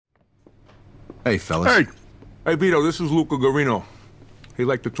Hey, fellas. Hey! Hey, Vito, this is Luca Gurino. He'd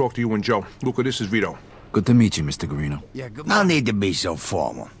like to talk to you and Joe. Luca, this is Vito. Good to meet you, Mr. Gurino. Yeah, no need to be so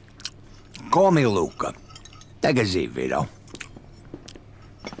formal. Call me Luca. Take a seat, Vito.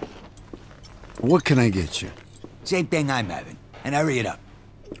 What can I get you? Same thing I'm having, and hurry it up.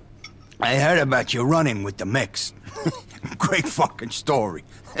 I heard about you running with the mix. Great fucking story.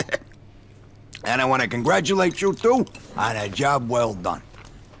 And I want to congratulate you, too, on a job well done.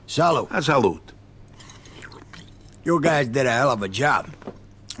 Salute. Salute. You guys did a hell of a job.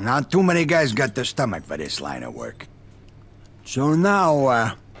 Not too many guys got the stomach for this line of work. So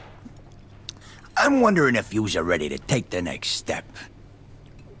now, I'm wondering if yous are ready to take the next step.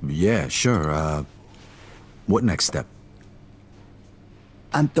 Yeah, sure. What next step?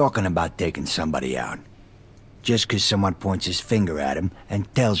 I'm talking about taking somebody out. Just 'cause someone points his finger at him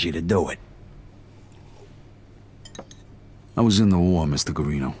and tells you to do it. I was in the war, Mr.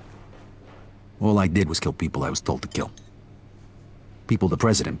 Gurino. All I did was kill people I was told to kill. People the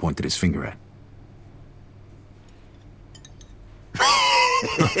president pointed his finger at.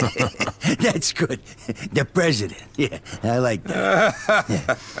 That's good. The president. Yeah, I like that.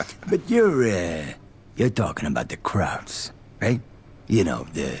 Yeah. But you're talking about the crowds, right? You know,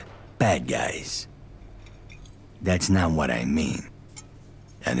 the bad guys. That's not what I mean.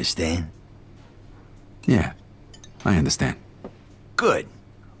 Understand? Yeah, I understand. Good.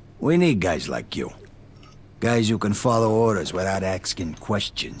 We need guys like you. Guys who can follow orders without asking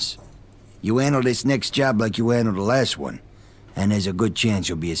questions. You handle this next job like you handled the last one, and there's a good chance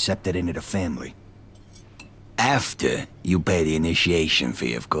you'll be accepted into the family. After you pay the initiation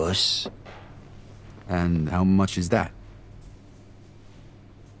fee, of course. And how much is that?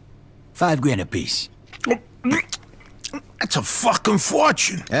 $5 grand apiece. That's a fucking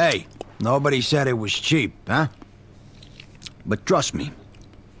fortune. Hey, nobody said it was cheap, huh? But trust me,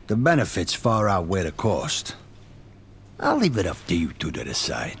 the benefits far outweigh the cost. I'll leave it up to you two to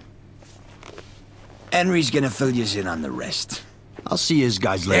decide. Henry's gonna fill you in on the rest. I'll see you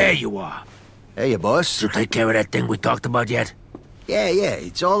guys later. There you are. Hey, boss. You take care of that thing we talked about yet? Yeah,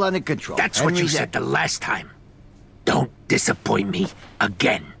 it's all under control. That's what you said the last time. Don't disappoint me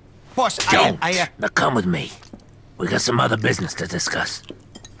again. Boss, Don't. Now come with me. We got some other business to discuss.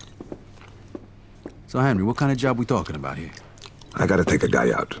 So, Henry, what kind of job we talking about here? I gotta take a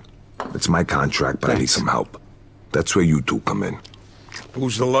guy out. It's my contract, but I need some help. That's where you two come in.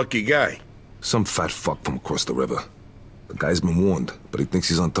 Who's the lucky guy? Some fat fuck from across the river. The guy's been warned, but he thinks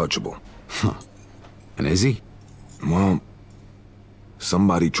he's untouchable. Huh. And is he? Well,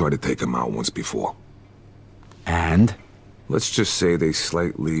 somebody tried to take him out once before. And? Let's just say they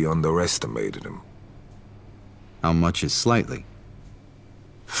slightly underestimated him. How much is slightly?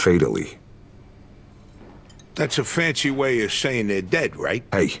 Fatally. That's a fancy way of saying they're dead, right?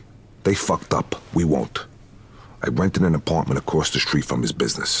 Hey, they fucked up. We won't. I rented an apartment across the street from his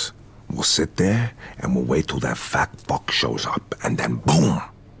business. We'll sit there, and we'll wait till that fat fuck shows up, and then boom!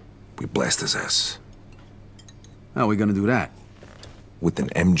 We blast his ass. How are we gonna do that? With an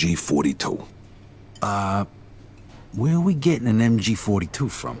MG-42. Where are we getting an MG-42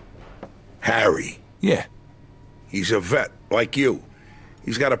 from? Harry. Yeah. He's a vet, like you.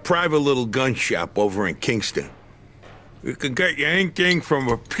 He's got a private little gun shop over in Kingston. You can get you anything from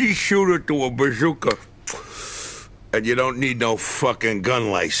a pea shooter to a bazooka. And you don't need no fucking gun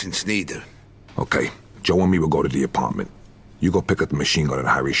license, neither. Okay, Joe and me will go to the apartment. You go pick up the machine gun at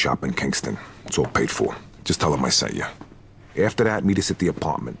Harry's shop in Kingston. It's all paid for. Just tell him I sent you. After that, meet us at the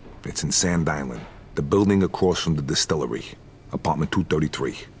apartment. It's in Sand Island. The building across from the distillery. Apartment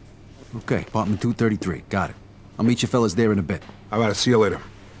 233. Okay, apartment 233. Got it. I'll meet you fellas there in a bit. All right, see you later.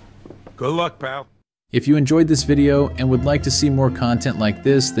 Good luck, pal. If you enjoyed this video and would like to see more content like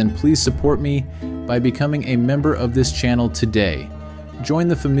this, then please support me by becoming a member of this channel today. Join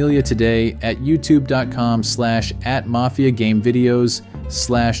the Familia today at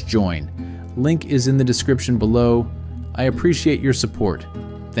youtube.com/@mafiagamevideos/join. Link is in the description below. I appreciate your support.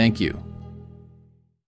 Thank you.